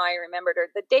exactly how I remembered her.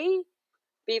 The day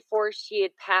before she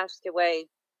had passed away,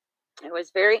 it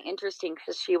was very interesting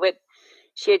because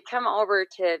she had come over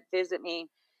to visit me,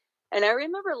 and I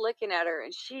remember looking at her,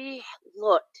 and she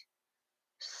looked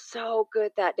so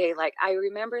good that day. Like I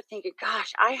remember thinking,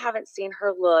 "Gosh, I haven't seen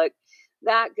her look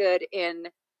that good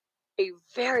in a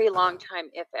very long time,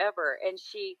 if ever." And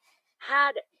she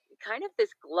had kind of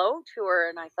this glow to her,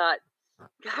 and I thought,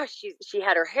 "Gosh, she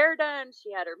had her hair done,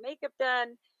 she had her makeup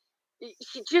done.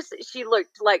 She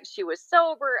looked like she was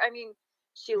sober. I mean,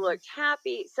 she Hmm. looked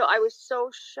happy." So I was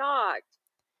so shocked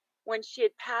when she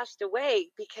had passed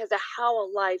away because of how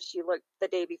alive she looked the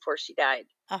day before she died.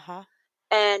 Uh-huh.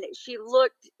 And she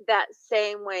looked that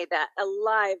same way, that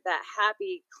alive, that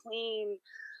happy, clean,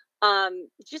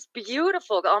 just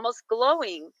beautiful, almost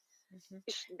glowing. Hmm.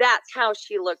 That's how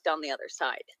she looked on the other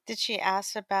side. Did she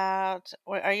ask about,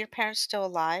 or are your parents still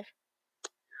alive?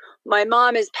 My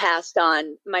mom is passed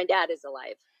on. My dad is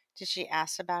alive. Did she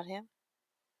ask about him?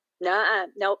 Nah,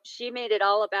 nope. She made it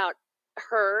all about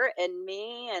her and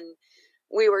me, and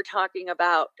we were talking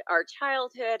about our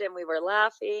childhood, and we were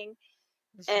laughing.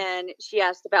 Hmm. And she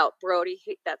asked about Brody.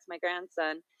 That's my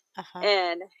grandson, Uh-huh.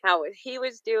 and how he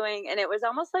was doing. And it was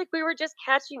almost like we were just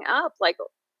catching up, like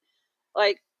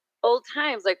old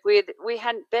times, like we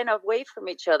hadn't been away from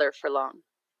each other for long.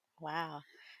 Wow.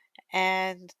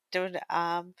 And dude,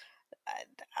 I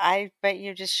I bet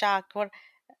you're just shocked. What,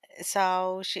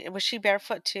 so she was she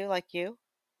barefoot too, like you?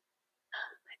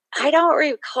 I don't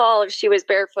recall if she was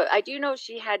barefoot. I do know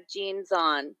she had jeans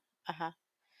on, Uh-huh.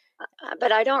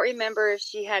 but I don't remember if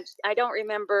she had. I don't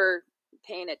remember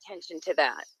paying attention to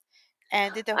that.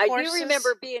 And did the I do horses?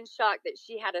 remember being shocked that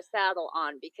she had a saddle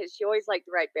on because she always liked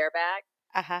to ride bareback.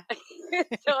 Uh-huh.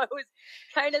 So I was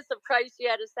kind of surprised she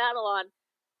had a saddle on,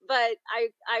 but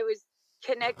I was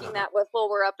connecting that with, well,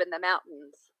 we're up in the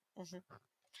mountains. Hmm.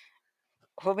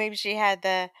 Well, maybe she had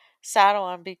the saddle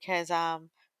on because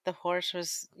the horse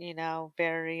was,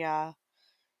 very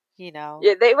you know,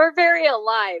 Yeah, they were very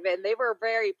alive and they were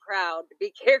very proud to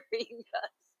be carrying us.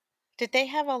 Did they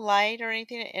have a light or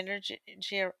anything, energy?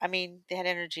 I mean, they had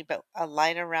energy, but a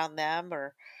light around them,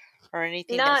 or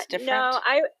anything Not that's no, different?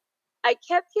 I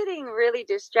kept getting really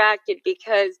distracted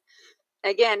because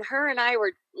again, her and I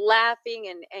were laughing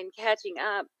and catching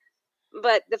up,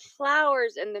 but the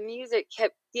flowers and the music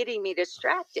kept getting me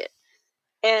distracted.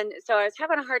 And so I was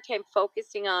having a hard time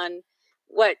focusing on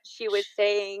what she was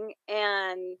saying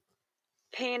and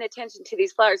paying attention to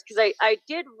these flowers because I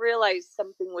did realize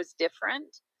something was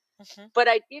different, Hmm. but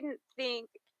I didn't think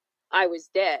I was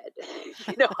dead.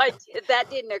 That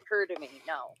didn't occur to me.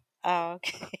 No. Oh,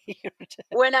 okay.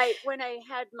 When I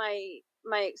had my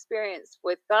experience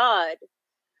with God,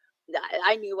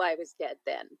 I knew I was dead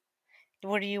then.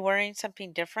 Were you wearing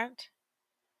something different?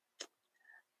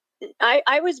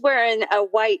 I was wearing a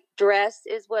white dress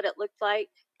is what it looked like.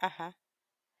 Uh-huh.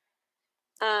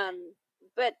 Um,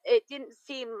 but it didn't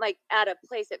seem like out of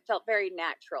place. It felt very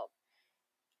natural.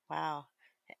 Wow.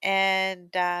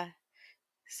 And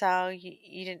so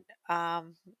you didn't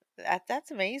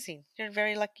that's amazing. You're a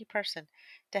very lucky person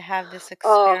to have this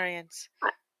Oh, experience.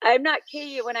 I'm not kidding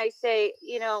you when I say,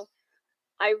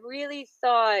 I really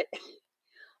thought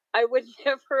I would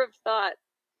never have thought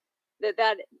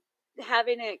that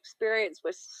having an experience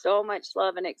with so much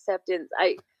love and acceptance,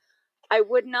 I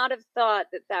would not have thought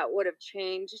that would have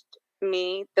changed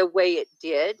me the way it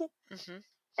did. Mhm.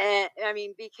 And I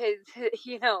mean, because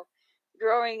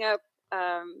growing up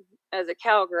as a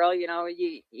cowgirl,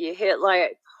 you hit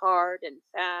like hard and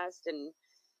fast, and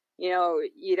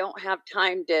you don't have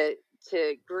time to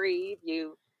grieve.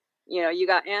 You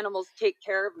got animals to take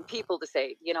care of and people to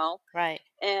save. Right.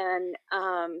 And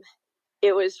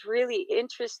it was really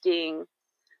interesting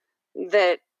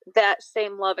that that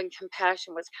same love and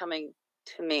compassion was coming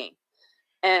to me,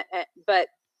 but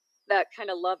that kind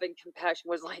of love and compassion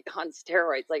was like on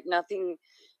steroids, like nothing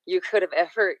you could have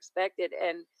ever expected.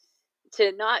 And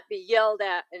to not be yelled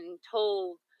at and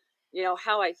told,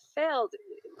 how I felt,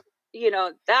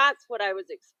 that's what I was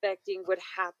expecting would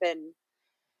happen,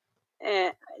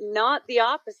 and not the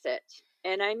opposite.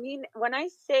 And I mean, when I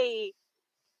say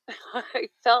I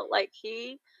felt like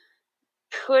he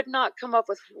could not come up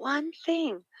with one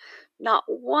thing, not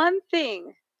one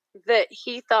thing that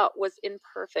he thought was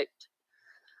imperfect.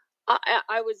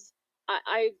 I was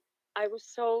I I was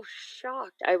so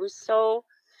shocked. I was so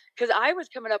because I was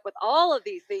coming up with all of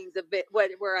these things a bit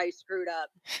where I screwed up.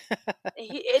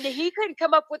 He couldn't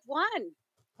come up with one.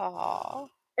 Aw.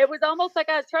 It was almost like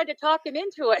I was trying to talk him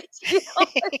into it.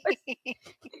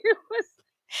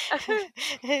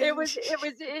 It was it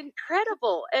was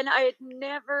incredible, and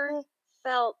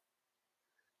felt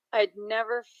I'd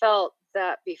never felt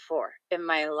that before in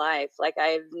my life. Like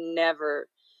I've never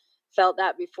felt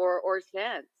that before or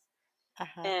since.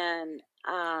 Uh-huh. And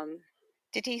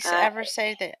Did he uh, ever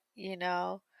say that,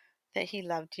 that he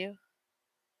loved you?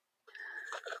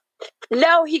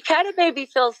 no, he kind of made me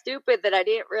feel stupid that I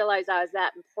didn't realize I was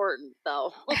that important,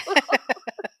 though.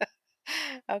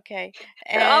 Okay.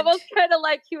 And Almost kind of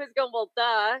like he was going, "Well,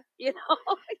 duh," Yeah,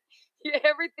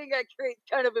 everything I create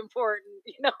kind of important,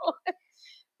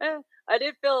 I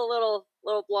did feel a little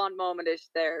blonde momentish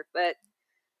there, but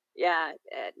yeah,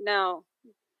 no,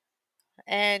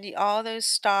 all those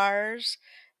stars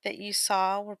that you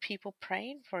saw were people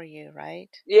praying for you,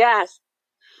 right? yes.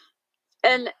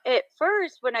 Mm. And at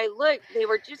first, when I looked, they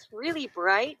were just really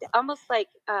bright, almost like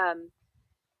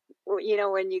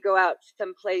when you go out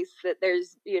someplace that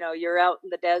you're out in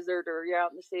the desert or you're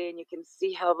out in the city, and you can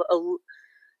see how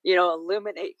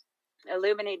illuminating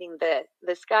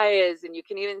the sky is, and you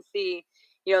can even see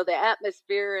the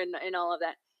atmosphere and all of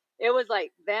that. It was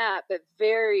like that, but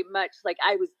very much like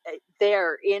I was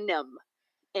there in them.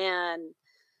 And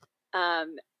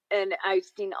um I've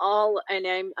seen all, and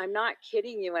I'm not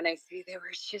kidding you when I say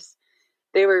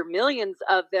there were millions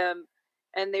of them,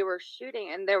 and they were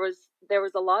shooting, and there was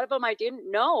a lot of them I didn't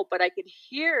know, but I could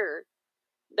hear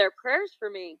their prayers for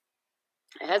me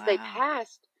as they Wow.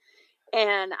 passed.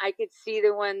 And I could see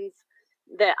the ones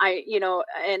that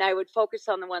and I would focus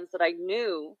on the ones that I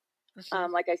knew.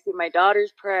 Hmm. Like I see my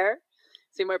daughter's prayer,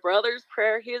 see my brother's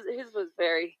prayer. His was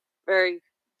very, very,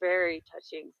 very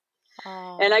touching,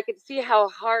 and I Oh, could see how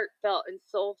heartfelt and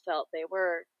soul felt they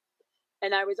were.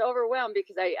 And I was overwhelmed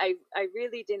because I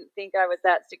really didn't think I was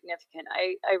that significant.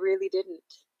 I really didn't.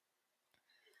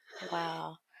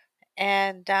 wow.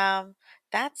 And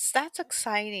that's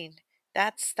exciting.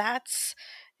 That's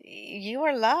you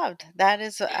are loved. That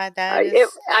is I truly,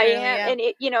 am, yeah. and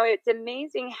it's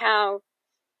amazing how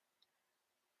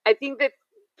I think that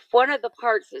one of the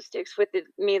parts that sticks with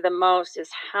me the most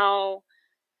is how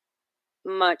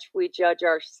much we judge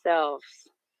ourselves.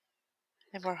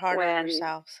 And we're hard on when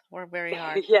ourselves. We're very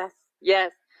hard. yes,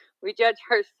 yes, we judge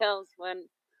ourselves when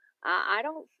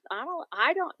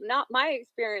not my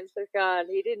experience with God.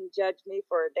 He didn't judge me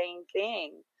for a dang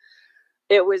thing.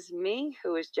 It was me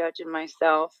who was judging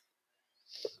myself.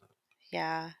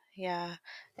 Yeah, yeah.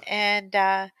 And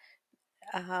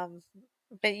um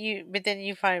but then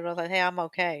you finally realize, hey, I'm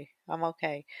okay. I'm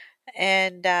okay.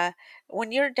 And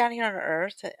when you're down here on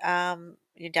earth,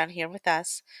 you're down here with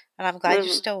us, and I'm glad you're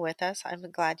Mhm. still with us. I'm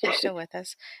glad you're still with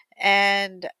us.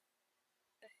 And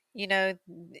you know,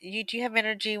 you do you have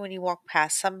energy when you walk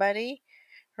past somebody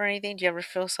or anything? Do you ever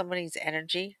feel somebody's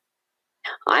energy?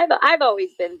 I've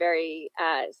always been very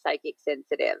psychic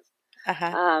sensitive,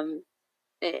 Uh-huh. um,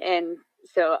 and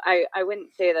so I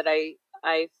wouldn't say that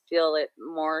I feel it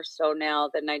more so now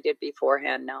than I did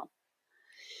beforehand. No,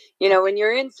 when Okay.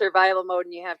 you're in survival mode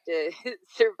and you have to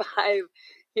survive,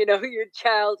 your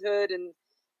childhood,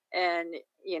 and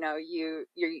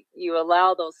you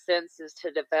allow those senses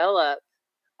to develop.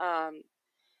 Um,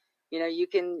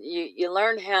 you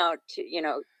learn how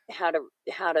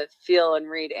to feel and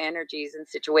read energies and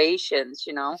situations.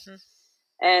 Mhm.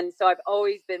 And so I've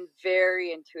always been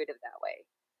very intuitive that way.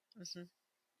 Mhm.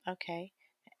 Okay.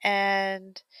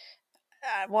 And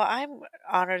well, I'm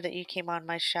honored that you came on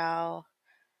my show,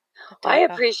 I Taco.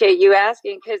 appreciate you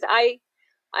asking because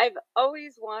I've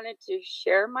always wanted to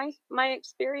share my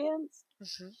experience.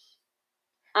 Mhm.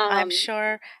 I'm Um,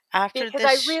 sure after because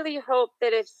I this. really hope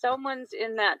that if someone's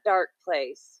in that dark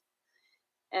place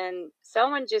and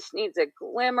someone just needs a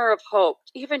glimmer of hope,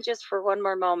 even just for one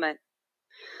more moment,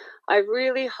 I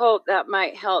really hope that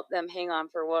might help them hang on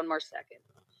for one more second.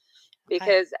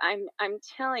 I. Because I'm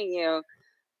telling you,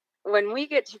 when we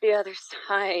get to the other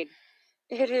side,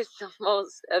 it is the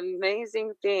most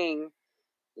amazing thing.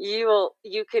 You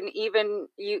can't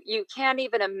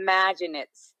even imagine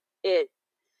it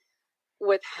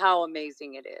with how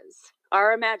amazing it is.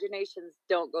 Our imaginations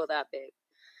don't go that big.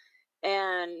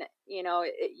 And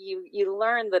you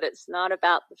learn that it's not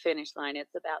about the finish line,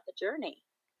 it's about the journey.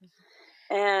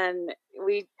 And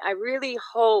I really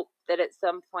hope that at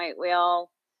some point we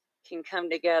all can come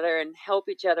together and help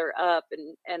each other up,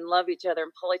 and love each other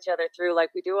and pull each other through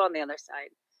like we do on the other side.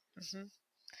 Mhm.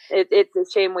 It's a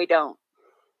shame we don't.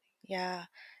 Yeah,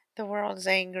 the world's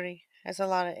angry. Has a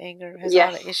lot of anger. Has a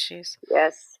lot Yes, of issues.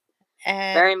 yes,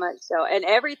 And very much so. And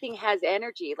everything has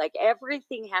energy. Like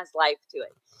everything has life to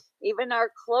it. Even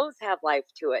our clothes have life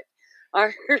to it.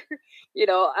 Our,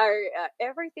 our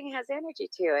everything has energy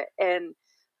to it, and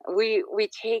we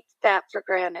take that for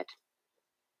granted.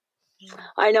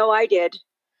 mm, I know I did.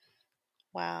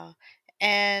 wow,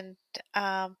 and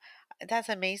um, that's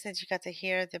amazing that you got to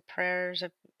hear the prayers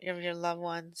of your loved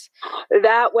ones.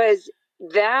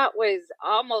 That was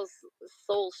almost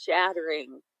soul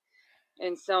shattering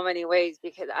in so many ways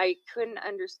because I couldn't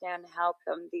understand how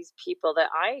come these people that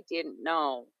I didn't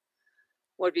know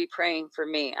would be praying for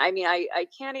me. I mean, I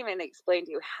can't even explain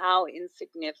to you how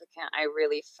insignificant I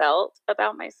really felt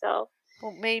about myself.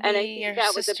 Well, maybe And I think your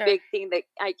that was a sister. big thing that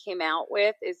I came out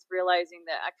with, is realizing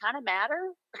that I kind of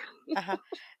matter. Uh-huh.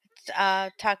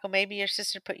 Taco, maybe your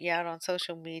sister put you out on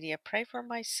social media. Pray for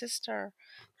my sister.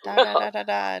 Da da da da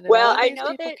da. And Well, all these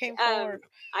people came forward.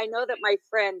 I know that my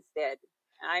friends did.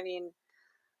 I mean,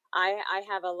 I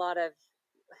have a lot of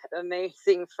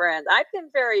amazing friends. I've been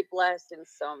very blessed in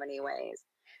so many ways.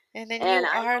 And then And you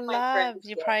I are know my loved. friends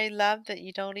You did. probably love that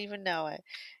you don't even know it.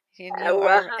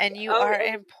 Well, And you oh, are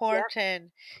and yep,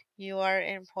 important. You are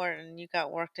important. You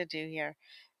got work to do here.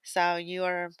 So you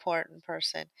are an important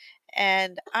person.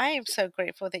 And I am so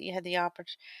grateful that you had the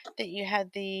that you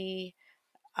had the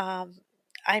um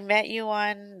I met you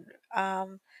on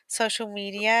social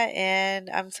media, and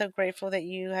I'm so grateful that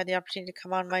you had the opportunity to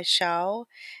come on my show.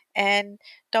 And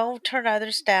don't turn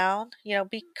others down.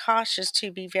 Be cautious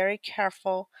too. Be very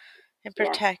careful and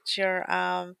yes, protect your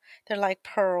they're like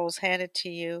pearls handed to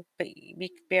you, but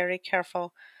be very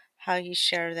careful how you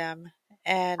share them.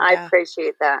 And I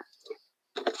appreciate that.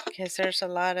 because there's a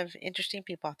lot of interesting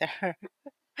people out there.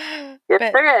 Yes,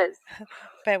 but there is.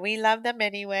 but we love them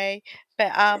anyway.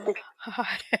 But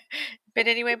but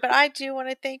anyway, but I do want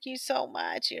to thank you so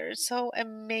much. You're so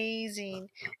amazing,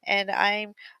 and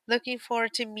I'm looking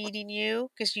forward to meeting you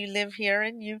because you live here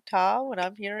in Utah when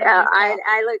I'm here in Yeah, Utah.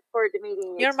 I look forward to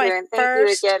meeting you You're too, my and thank you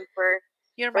first again for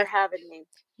you're for my having me.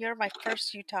 You're my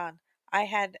first Utah. I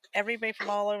had everybody from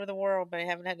all over the world, but I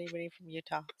haven't had anybody from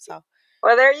Utah. So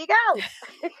Well, there you go.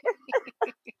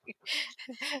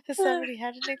 somebody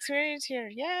had an experience here.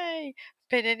 Yay!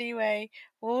 But anyway,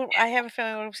 I have a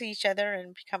feeling we'll see each other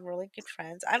and become really good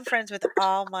friends. I'm friends with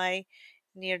all my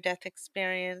near death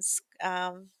experience.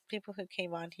 People who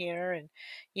came on here, and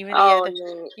even the Oh, other,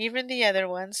 neat. even the other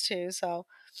ones too. So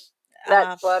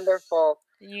That's um, wonderful.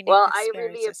 unique Well, I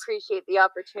really experiences. appreciate the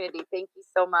opportunity. Thank you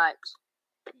so much.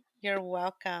 You're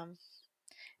welcome,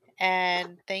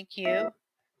 and thank you,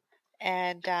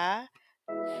 and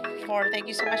for thank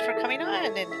you so much for coming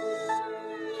on, and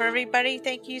for everybody,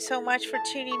 thank you so much for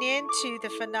tuning in to the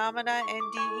Phenomena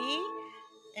NDE,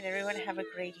 and everyone have a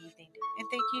great evening. And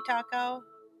thank you, Taco.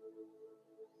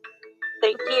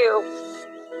 Thank you.